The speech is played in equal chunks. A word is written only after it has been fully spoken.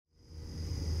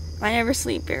I never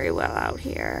sleep very well out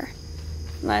here.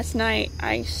 Last night,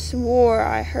 I swore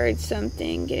I heard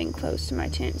something getting close to my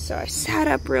tent, so I sat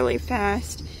up really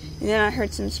fast, and then I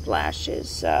heard some splashes,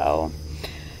 so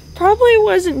probably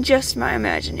wasn't just my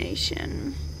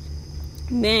imagination.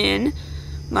 Then,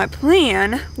 my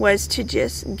plan was to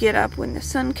just get up when the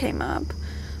sun came up,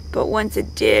 but once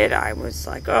it did, I was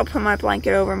like, oh, I'll put my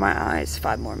blanket over my eyes,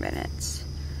 5 more minutes.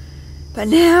 But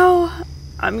now,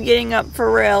 I'm getting up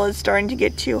for real. It's starting to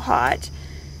get too hot,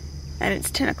 and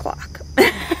it's 10 o'clock.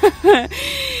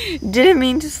 Didn't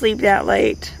mean to sleep that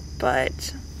late,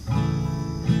 but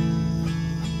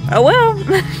oh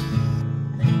well.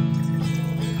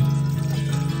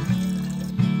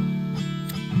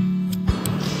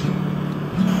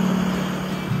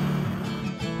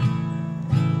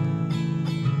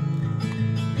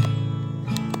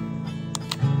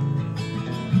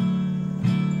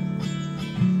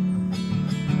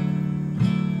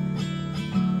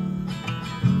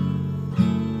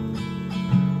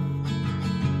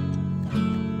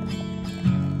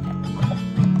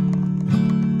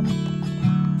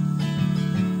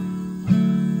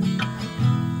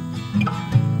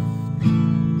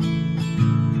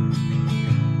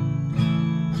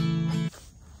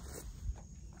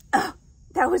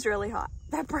 That was really hot.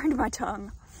 That burned my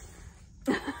tongue.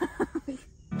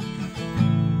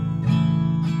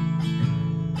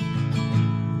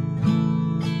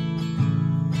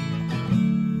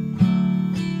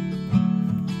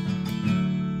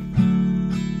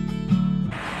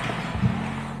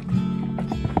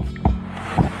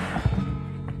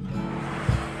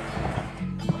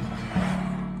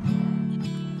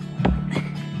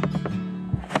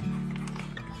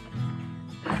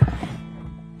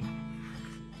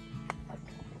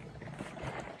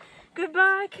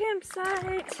 Goodbye,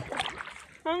 campsite.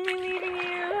 Only leaving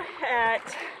you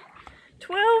at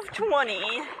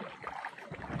 12:20.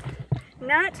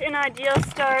 Not an ideal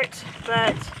start,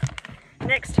 but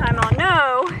next time I'll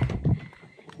know.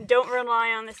 Don't rely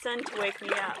on the sun to wake me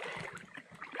up.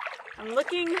 I'm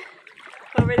looking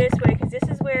over this way because this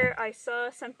is where I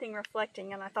saw something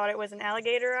reflecting and I thought it was an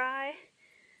alligator eye.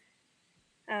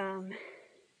 I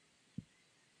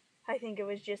think it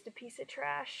was just a piece of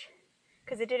trash,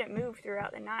 because it didn't move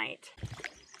throughout the night.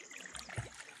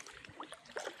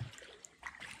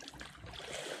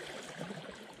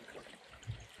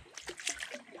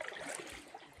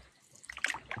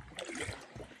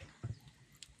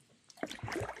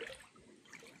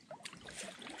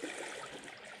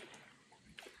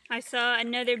 I saw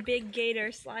another big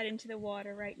gator slide into the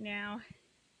water right now.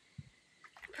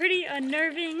 Pretty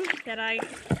unnerving that I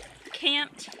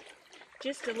camped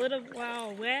just a little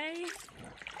while away,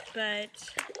 but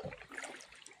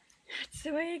that's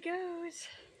the way it goes.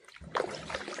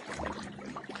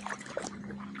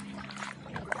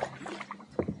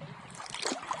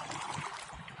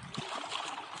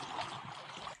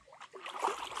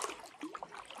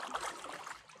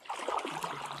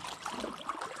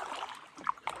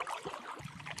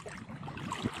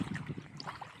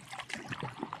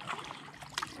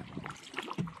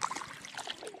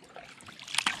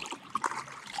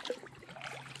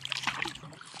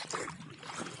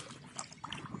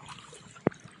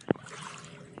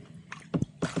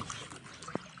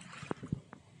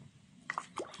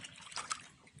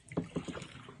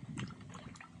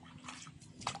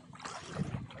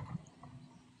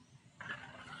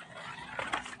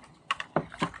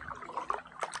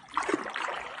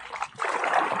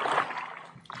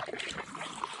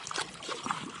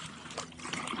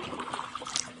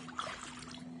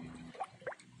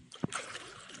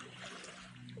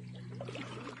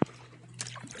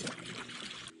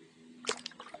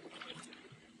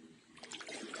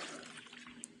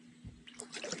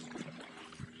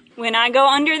 When I go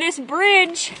under this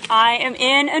bridge, I am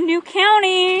in a new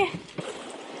county.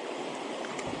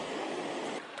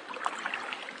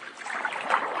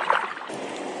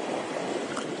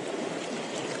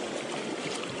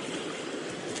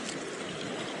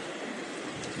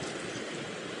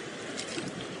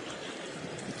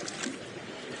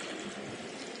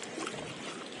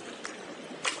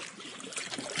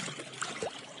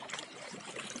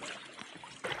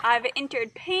 I've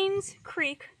entered Paynes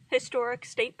Creek Historic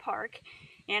State Park,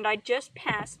 and I just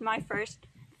passed my first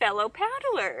fellow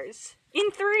paddlers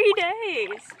in 3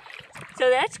 days. So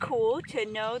that's cool to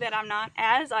know that I'm not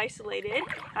as isolated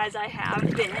as I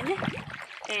have been.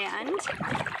 And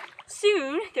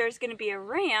soon there's going to be a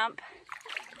ramp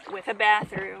with a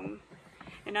bathroom,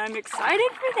 and I'm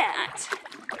excited for that.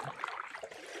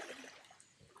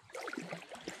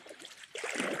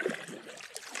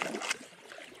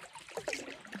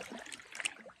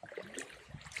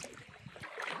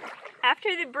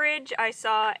 After the bridge, I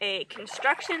saw a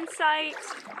construction site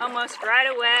almost right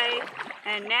away,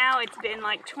 and now it's been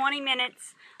like 20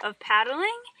 minutes of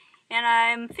paddling, and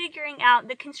I'm figuring out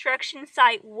the construction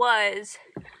site was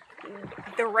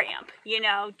the ramp, you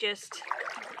know, just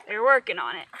they're working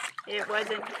on it. It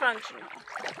wasn't functional,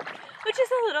 which is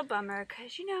a little bummer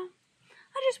because, you know,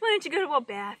 I just wanted to go to a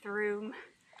bathroom.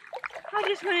 I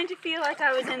just wanted to feel like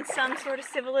I was in some sort of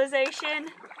civilization,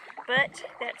 but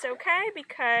that's okay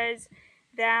because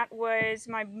that was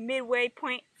my midway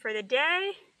point for the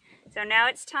day. So now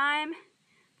it's time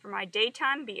for my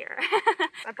daytime beer.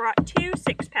 I brought 2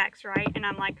 6-packs, right? And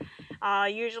I'm like, I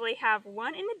usually have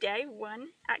one in the day, one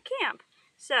at camp.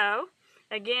 So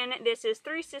again, this is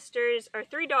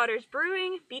Three Daughters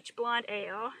Brewing Beach Blonde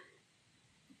Ale.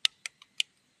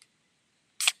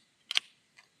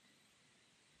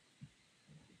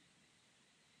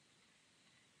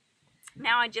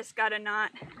 Now I just gotta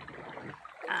not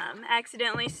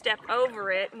accidentally step over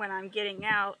it when I'm getting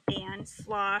out and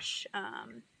slosh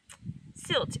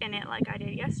silt in it like I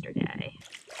did yesterday.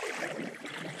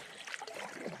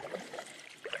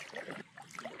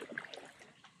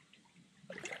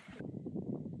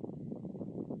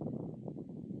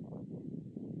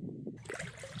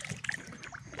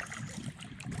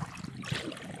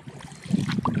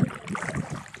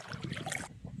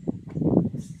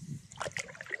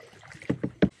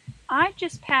 I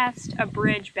just passed a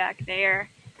bridge back there,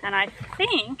 and I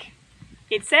think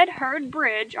it said Herd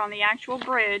Bridge on the actual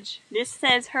bridge. This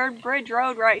says Herd Bridge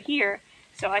Road right here.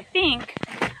 So I think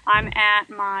I'm at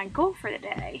my goal for the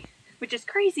day, which is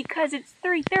crazy because it's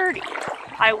 3:30.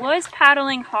 I was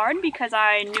paddling hard because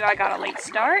I knew I got a late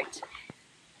start.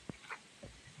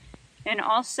 And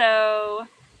also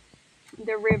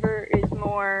the river is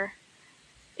more,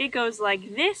 it goes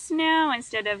like this now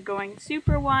instead of going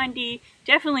super windy.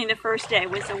 Definitely the first day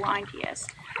was the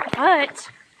windiest. But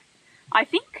I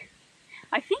think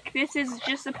this is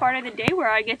just a part of the day where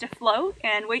I get to float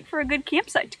and wait for a good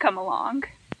campsite to come along.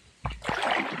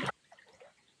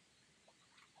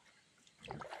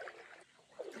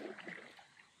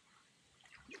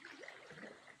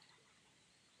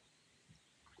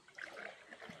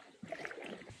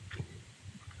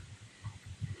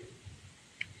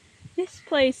 This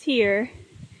place here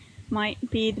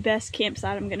might be the best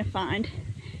campsite I'm gonna find.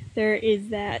 There is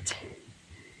that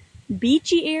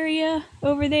beachy area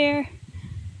over there.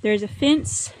 There's a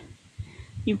fence.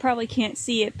 You probably can't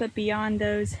see it, but beyond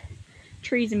those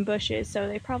trees and bushes, so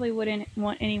they probably wouldn't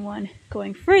want anyone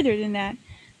going further than that.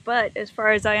 But as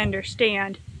far as I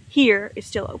understand, here is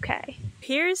still okay.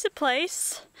 Here's the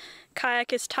place.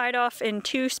 Kayak is tied off in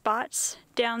 2 spots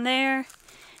down there.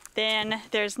 Then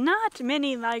there's not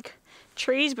many like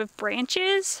trees with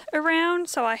branches around,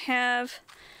 so I have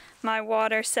my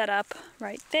water set up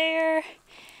right there.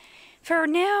 For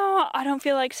now, I don't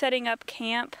feel like setting up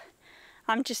camp.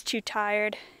 I'm just too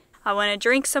tired. I want to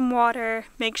drink some water,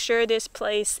 make sure this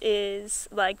place is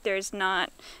like there's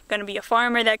not going to be a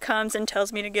farmer that comes and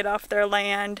tells me to get off their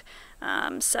land.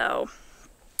 So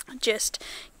just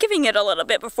giving it a little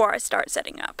bit before I start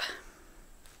setting up.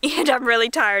 And I'm really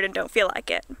tired and don't feel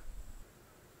like it.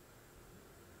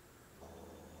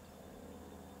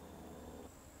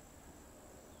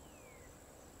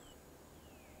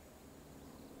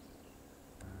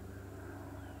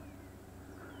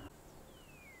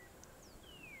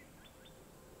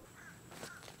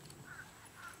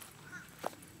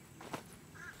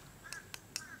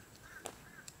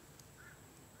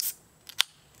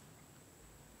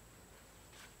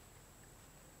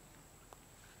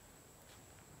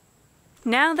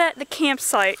 Now that the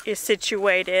campsite is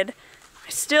situated,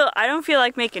 I don't feel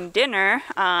like making dinner.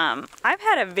 I've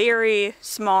had a very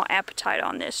small appetite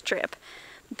on this trip,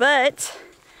 but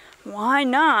why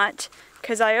not?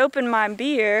 Because I opened my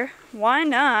beer, why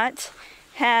not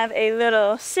have a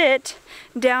little sit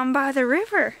down by the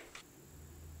river?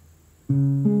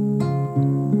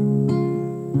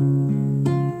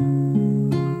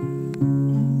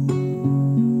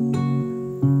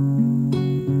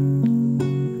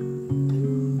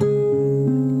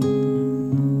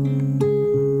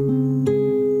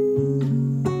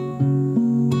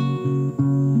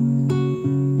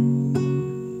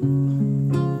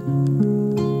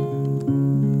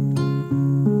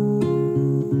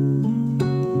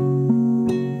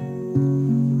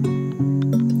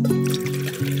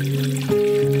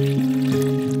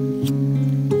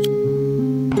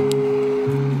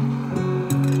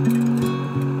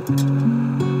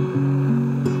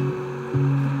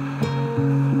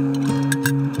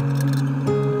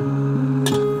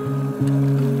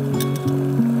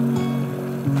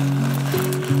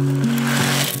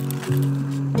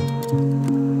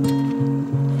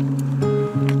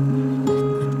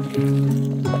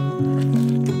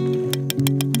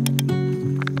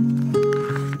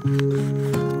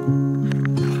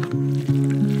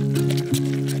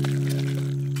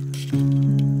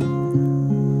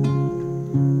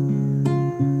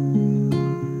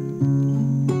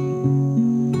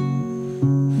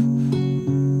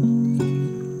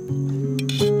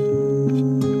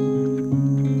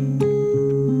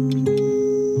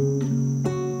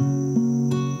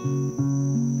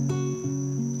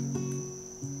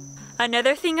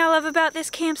 Another thing I love about this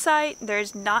campsite,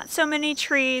 there's not so many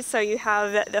trees, so you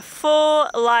have the full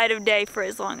light of day for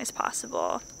as long as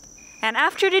possible. And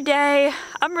after today,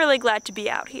 I'm really glad to be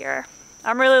out here.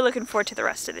 I'm really looking forward to the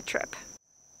rest of the trip.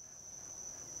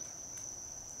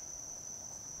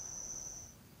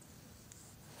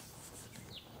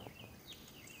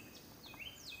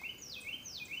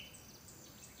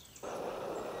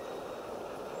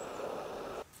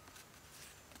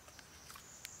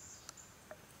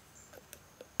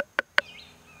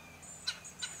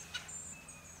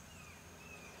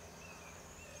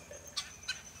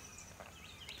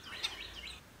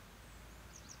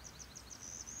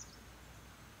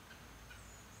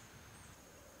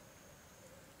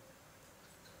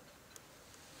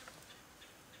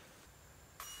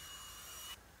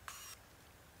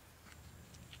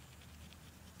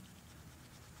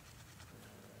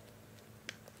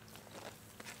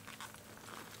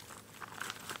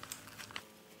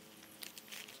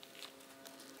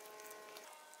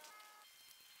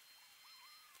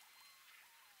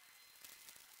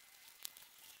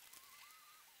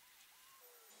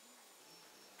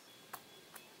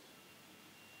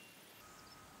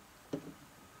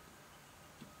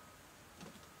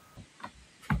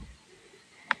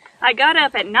 I got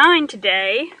up at 9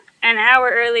 today, an hour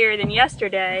earlier than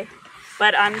yesterday,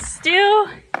 but I'm still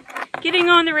getting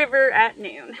on the river at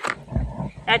noon.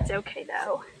 That's okay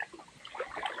though.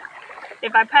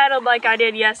 If I paddled like I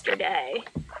did yesterday,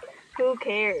 who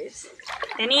cares?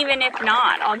 And even if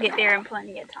not, I'll get there in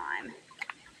plenty of time.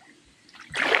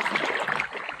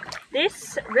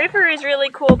 This river is really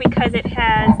cool because it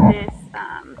has this,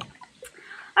 I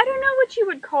don't know what you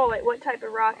would call it, what type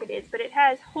of rock it is, but it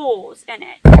has holes in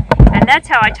it. And that's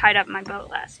how I tied up my boat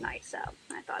last night, so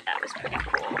I thought that was pretty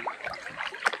cool.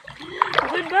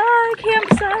 Goodbye,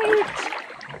 campsite!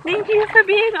 Thank you for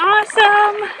being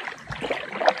awesome!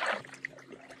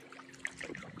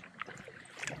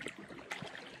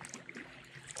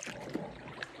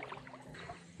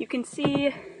 You can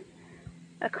see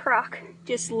a croc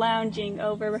just lounging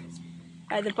over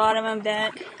at the bottom of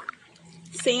that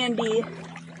sandy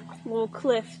little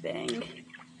cliff thing.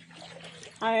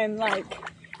 I am like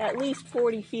at least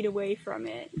 40 feet away from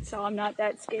it, so I'm not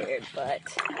that scared, but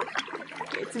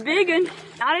it's a big one.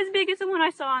 Not as big as the one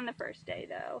I saw on the first day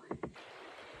though.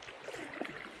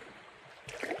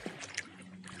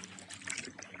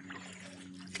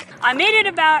 I made it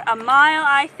about a mile,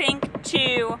 I think,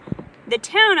 to the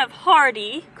town of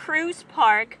Hardy, Cruise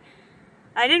Park.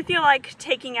 I didn't feel like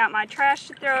taking out my trash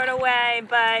to throw it away,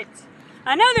 but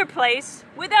another place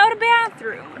without a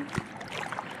bathroom.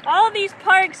 All of these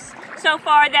parks so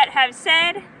far that have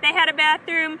said they had a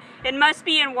bathroom, it must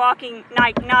be in walking,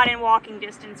 not in walking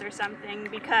distance or something,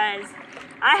 because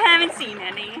I haven't seen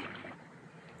any.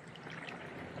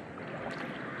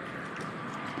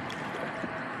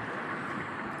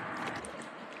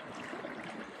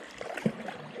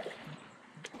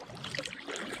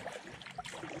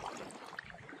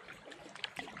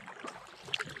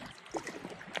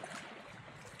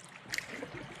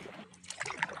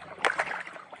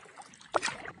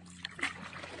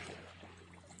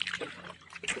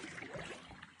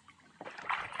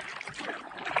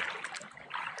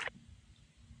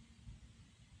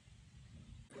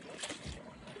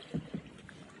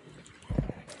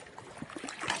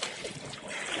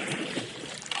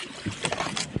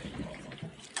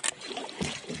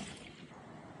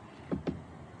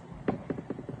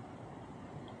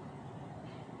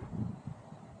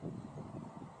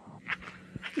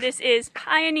 This is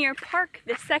Pioneer Park,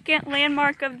 the second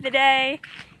landmark of the day,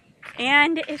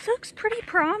 and it looks pretty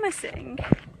promising.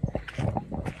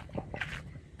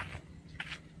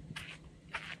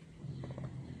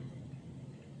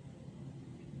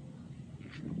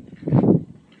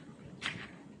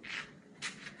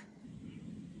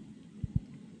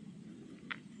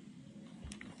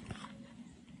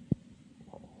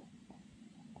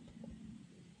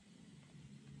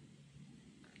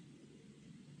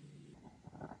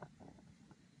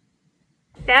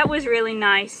 That was really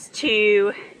nice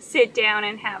to sit down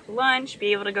and have lunch,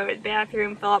 be able to go to the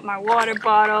bathroom, fill up my water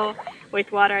bottle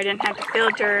with water I didn't have to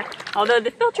filter. Although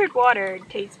the filtered water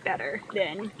tastes better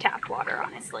than tap water,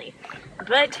 honestly.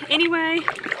 But anyway,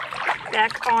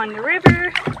 back on the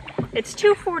river. It's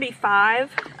 2:45,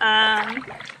 and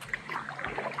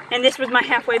this was my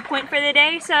halfway point for the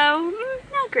day, so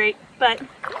not great, but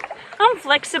I'm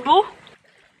flexible.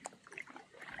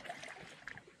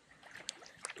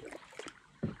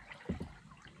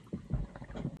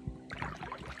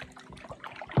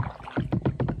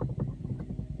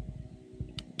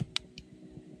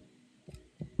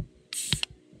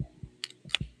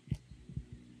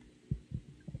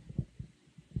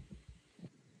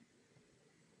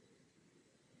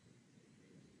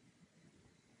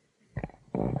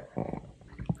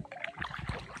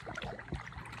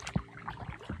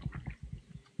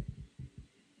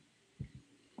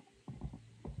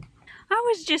 I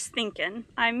was just thinking,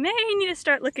 I may need to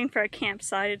start looking for a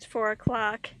campsite. It's 4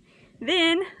 o'clock.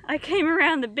 Then I came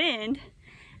around the bend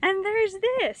and there's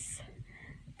this.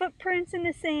 Footprints in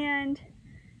the sand,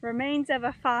 remains of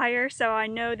a fire, so I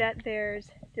know that there's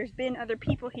been other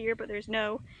people here, but there's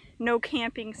no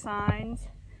camping signs.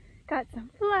 Got some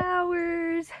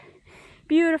flowers,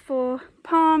 beautiful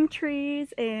palm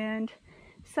trees and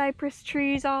cypress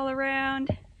trees all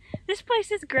around. This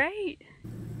place is great.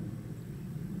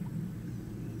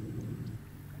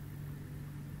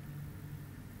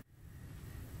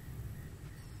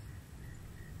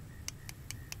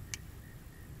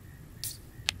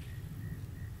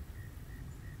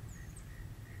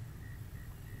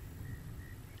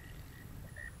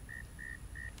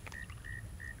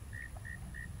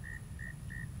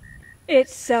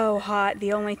 It's so hot.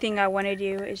 The only thing I want to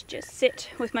do is just sit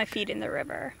with my feet in the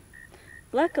river.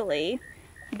 Luckily,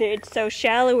 it's so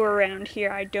shallow around here,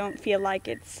 I don't feel like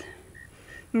it's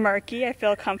murky. I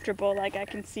feel comfortable, like I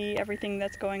can see everything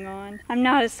that's going on. I'm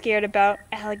not as scared about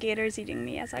alligators eating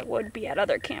me as I would be at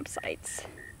other campsites.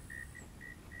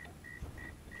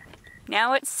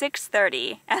 Now it's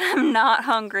 6:30 and I'm not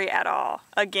hungry at all,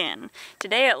 again.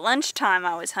 Today at lunchtime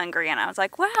I was hungry and I was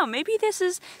like, wow, maybe this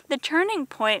is the turning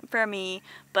point for me.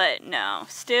 But no,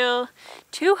 still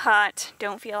too hot,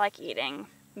 don't feel like eating,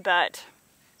 but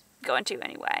going to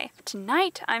anyway.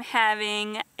 Tonight I'm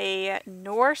having a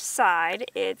north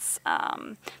side, it's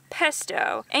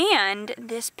pesto, and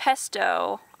this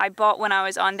pesto I bought when I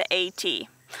was on the AT.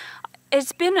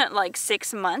 It's been like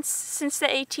 6 months since the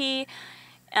AT,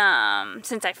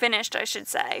 since I finished, I should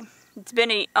say. It's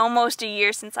been almost a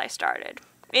year since I started.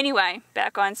 Anyway,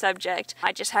 back on subject.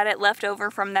 I just had it left over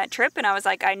from that trip and I was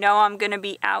like, I know I'm gonna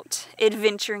be out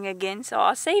adventuring again, so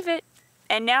I'll save it.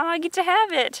 And now I get to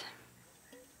have it.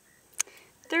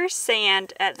 There's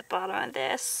sand at the bottom of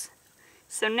this.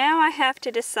 So now I have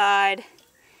to decide,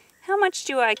 how much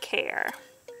do I care?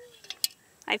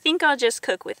 I think I'll just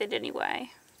cook with it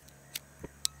anyway.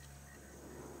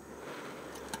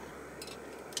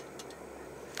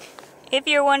 If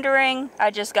you're wondering,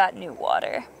 I just got new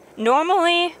water.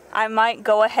 Normally, I might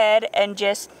go ahead and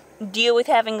just deal with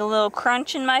having a little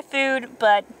crunch in my food,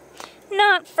 but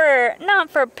not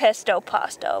for pesto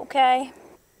pasta, okay?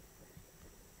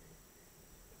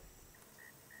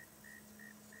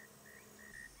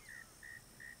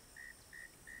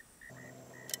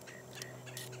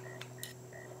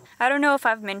 I don't know if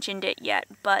I've mentioned it yet,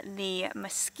 but the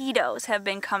mosquitoes have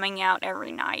been coming out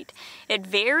every night. It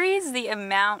varies the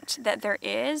amount that there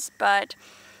is, but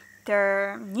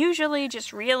they're usually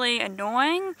just really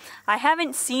annoying. I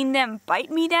haven't seen them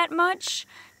bite me that much,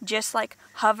 just like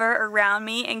hover around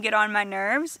me and get on my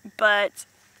nerves, but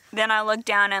then I look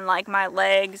down and like my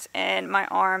legs and my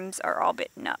arms are all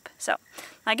bitten up. So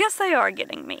I guess they are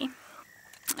getting me.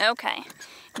 Okay,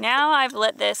 now I've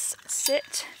let this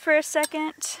sit for a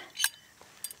second.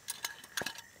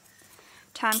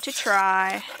 Time to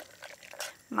try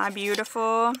my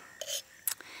beautiful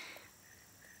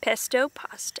pesto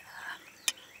pasta.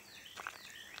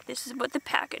 This is what the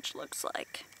package looks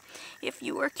like, if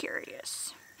you were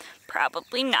curious.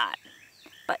 Probably not,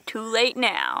 but too late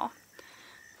now.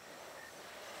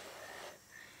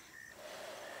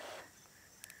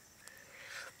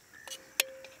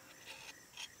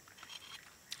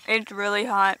 It's really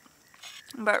hot,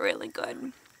 but really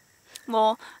good.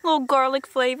 Little garlic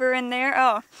flavor in there.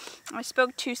 Oh, I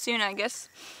spoke too soon, I guess.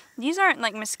 These aren't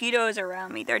like mosquitoes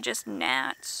around me, they're just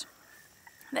gnats.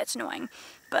 That's annoying,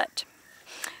 but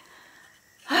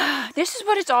this is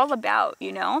what it's all about,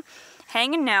 you know?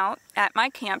 Hanging out at my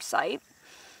campsite.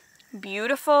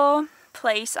 Beautiful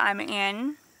place I'm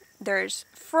in. There's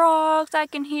frogs I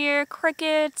can hear,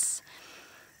 crickets.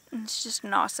 It's just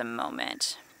an awesome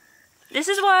moment. This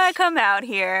is why I come out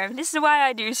here. This is why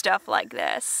I do stuff like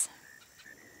this.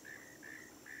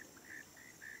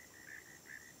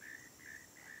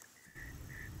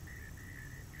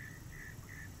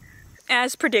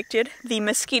 As predicted, the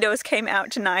mosquitoes came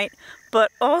out tonight,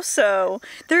 but also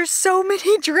there's so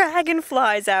many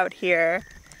dragonflies out here.